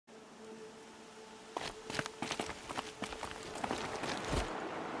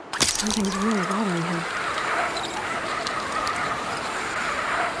Something's really bothering him.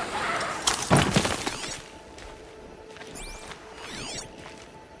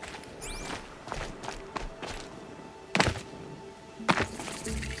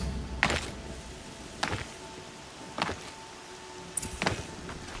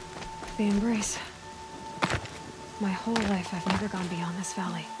 The Embrace. My whole life, I've never gone beyond this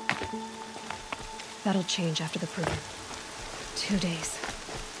valley. That'll change after the proving. 2 days.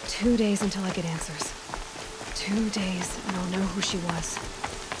 2 days until I get answers. 2 days, and I'll know who she was.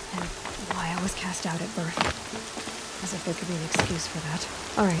 And why I was cast out at birth. As if there could be an excuse for that.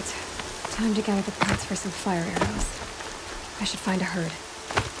 Alright. Time to gather the parts for some fire arrows. I should find a herd.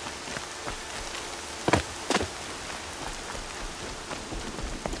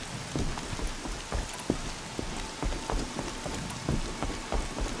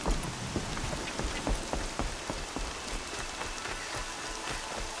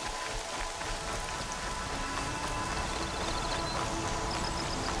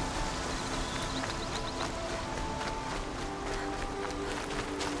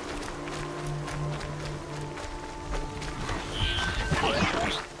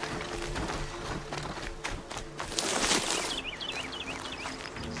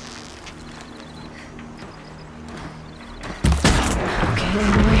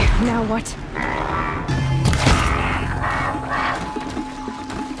 Anyway, now what?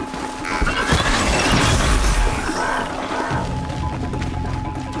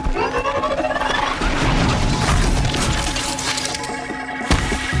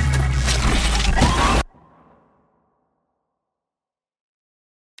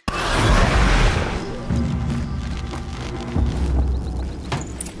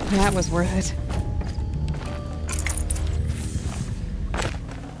 That was worth it.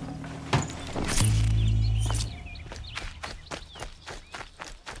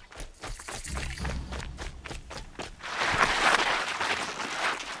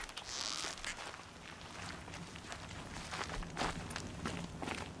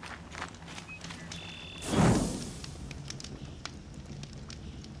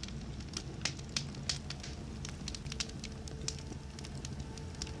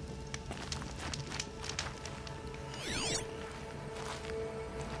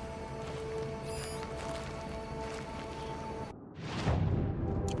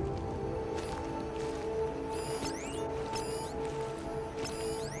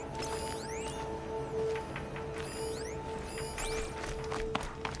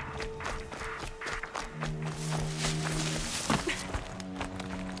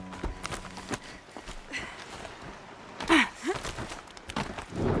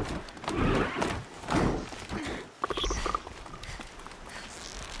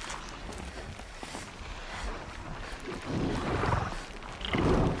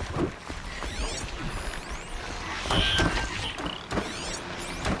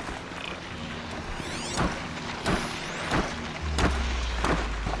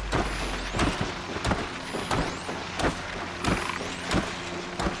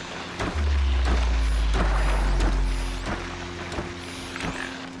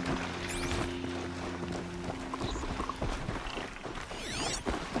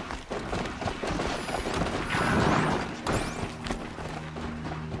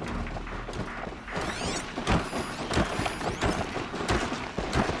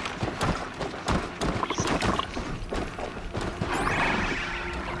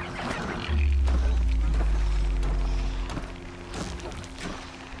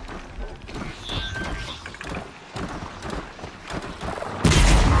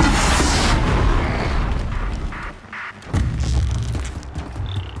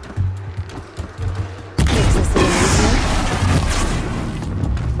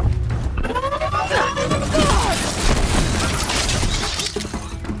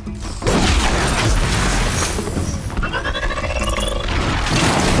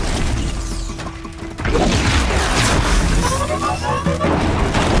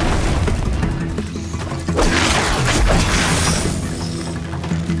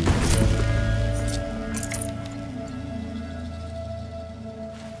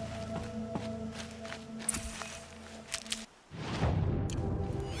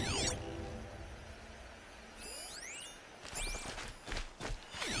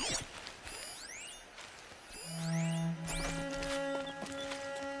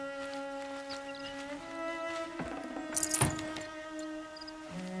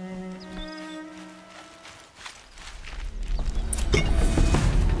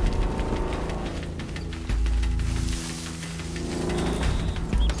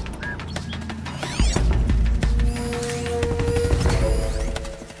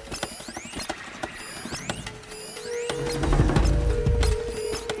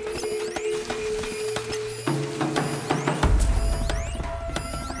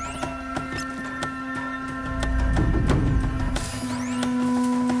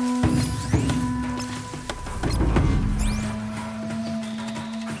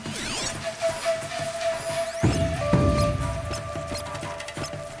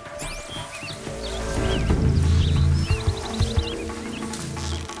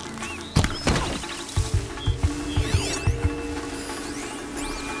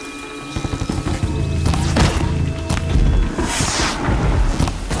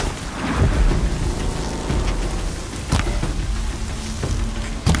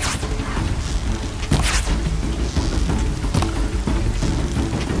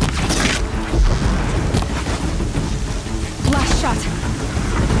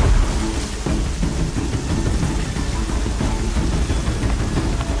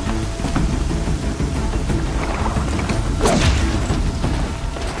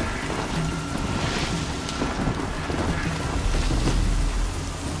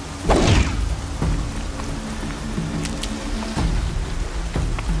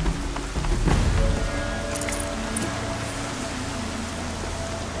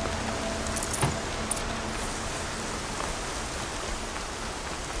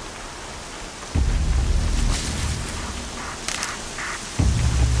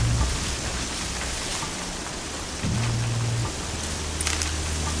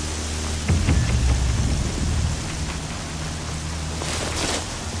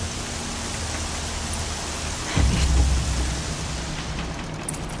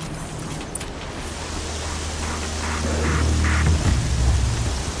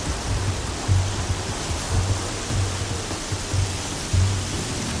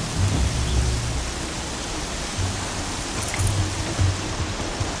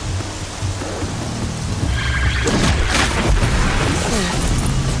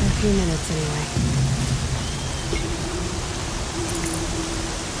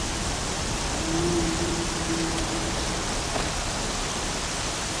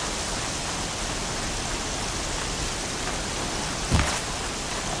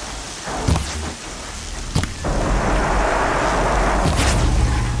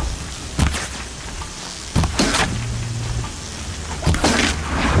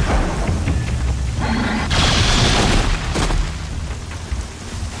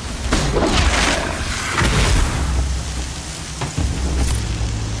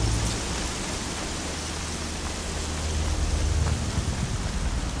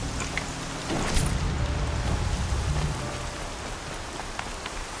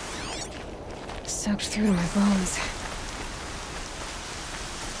 soaked through to my bones.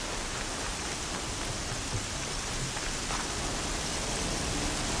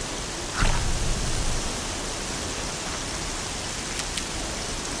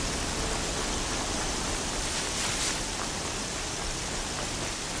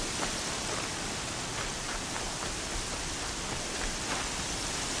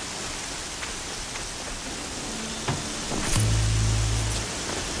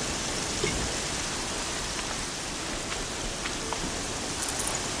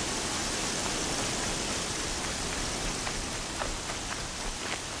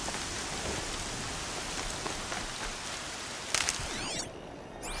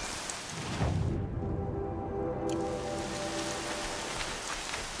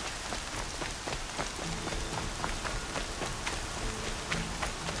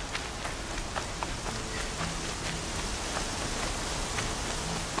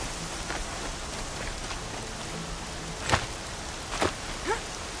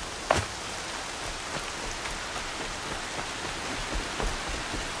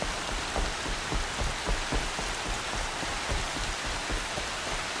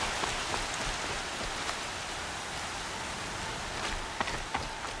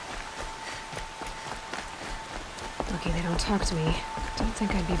 Lucky they don't talk to me. Don't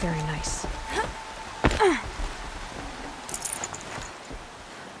think I'd be very nice.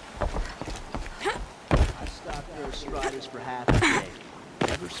 I stopped those striders for half a day.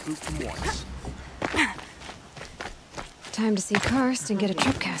 Never spooked them once. Time to see Karst and get a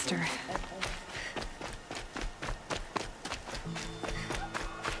tripcaster.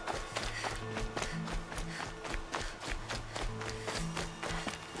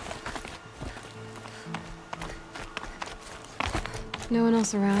 No one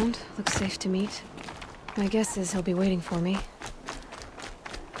else around. Looks safe to meet. My guess is he'll be waiting for me.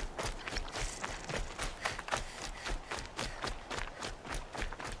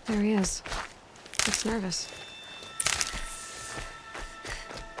 There he is. Looks nervous.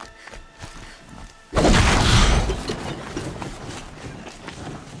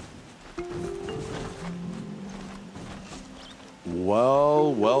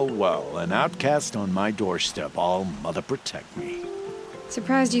 Well, well, well. An outcast on my doorstep. All mother protect me.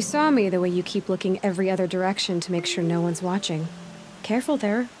 Surprised you saw me the way you keep looking every other direction to make sure no one's watching. Careful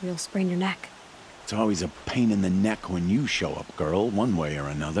there, you'll sprain your neck. It's always a pain in the neck when you show up, girl, one way or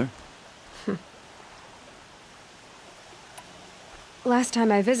another. Last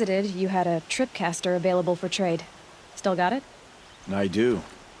time I visited, you had a tripcaster available for trade. Still got it? I do.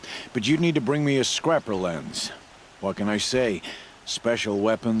 But you'd need to bring me a scrapper lens. What can I say? Special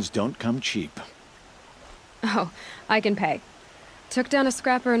weapons don't come cheap. Oh, I can pay. Took down a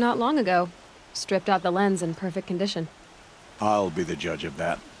scrapper not long ago. Stripped out the lens in perfect condition. I'll be the judge of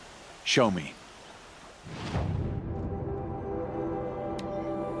that. Show me.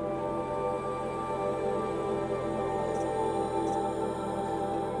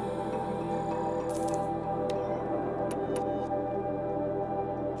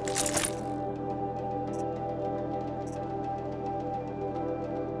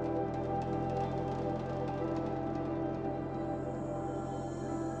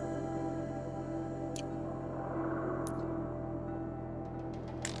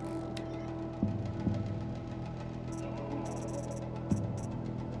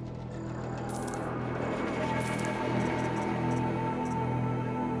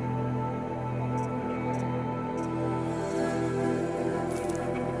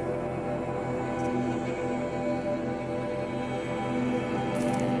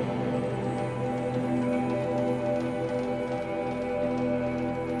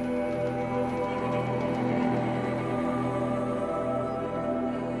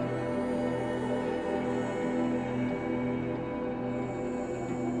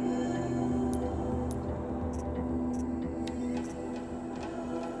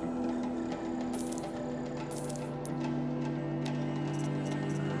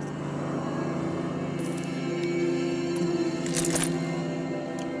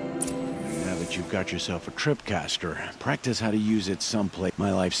 You've got yourself a tripcaster. Practice how to use it someplace.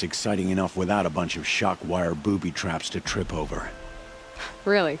 My life's exciting enough without a bunch of shock wire booby traps to trip over.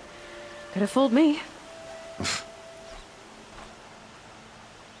 Really? Could have fooled me.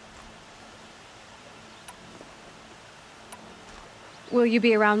 Will you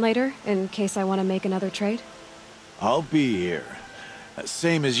be around later, in case I want to make another trade? I'll be here.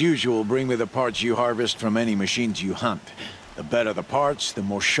 Same as usual, bring me the parts you harvest from any machines you hunt. The better the parts, the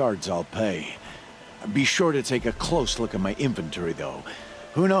more shards I'll pay. Be sure to take a close look at my inventory, though.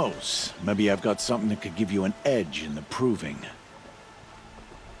 Who knows? Maybe I've got something that could give you an edge in the proving.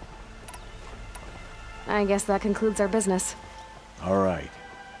 I guess that concludes our business. All right.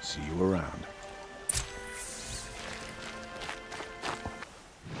 See you around.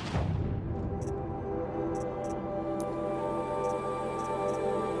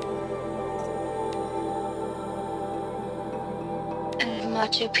 And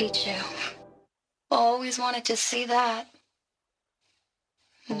Machu Picchu. Always wanted to see that.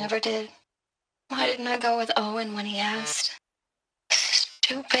 Never did. Why didn't I go with Owen when he asked?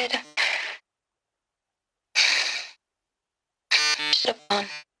 Stupid. Should have gone.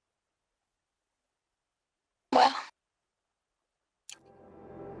 Well.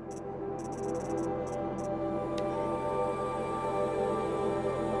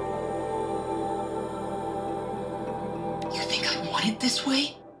 You think I want it this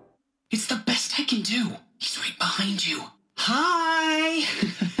way? It's the best I can do. He's right behind you. Hi!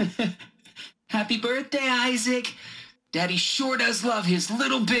 Happy birthday, Isaac. Daddy sure does love his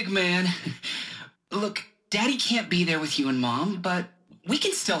little big man. Look, Daddy can't be there with you and Mom, but we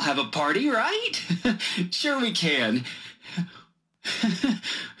can still have a party, right? Sure we can.